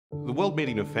The World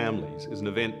Meeting of Families is an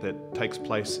event that takes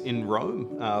place in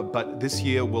Rome, but this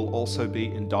year will also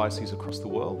be in dioceses across the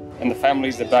world. And the family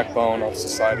is the backbone of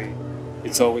society.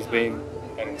 It's always been,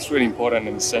 and it's really important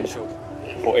and essential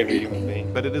for every human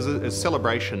being. But it is a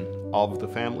celebration of the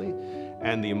family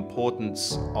and the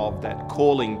importance of that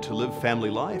calling to live family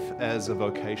life as a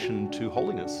vocation to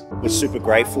holiness. We're super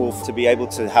grateful to be able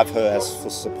to have her as for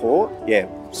support. Yeah,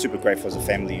 super grateful as a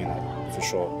family unit, for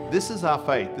sure. This is our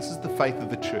faith. This is the faith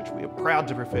of the church. We are proud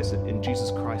to profess it in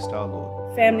Jesus Christ our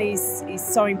Lord. Family is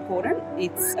so important.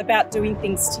 It's about doing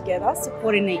things together,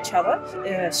 supporting each other,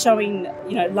 showing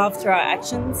love through our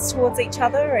actions towards each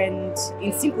other and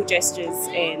in simple gestures,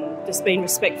 and just being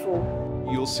respectful.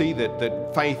 You'll see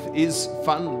that faith is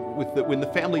fun when the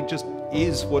family just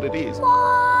is what it is.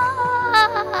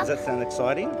 Does that sound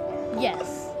exciting?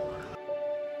 Yes.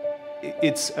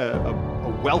 It's a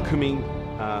welcoming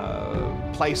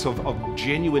place of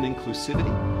genuine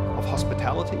inclusivity, of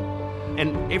hospitality,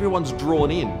 and everyone's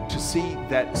drawn in to see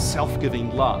that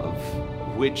self-giving love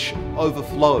which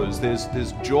overflows.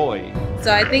 There's joy.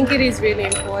 So I think it is really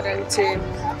important to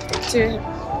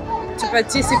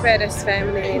participate as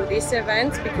family in these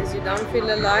events, because you don't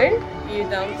feel alone, you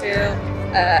don't feel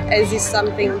as if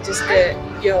something just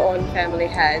your own family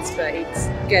has, but it's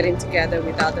getting together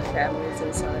with other families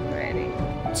and celebrating.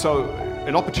 So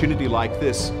an opportunity like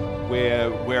this, where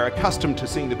we're accustomed to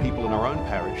seeing the people in our own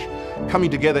parish coming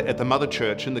together at the Mother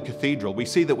Church in the Cathedral, we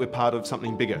see that we're part of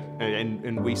something bigger,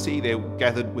 and we see they're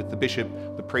gathered with the bishop,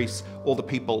 the priests, all the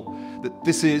people, that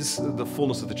this is the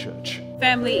fullness of the church.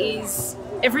 Family is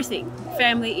everything.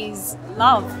 Family is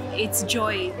love, it's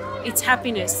joy, it's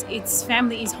happiness,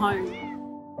 family is home.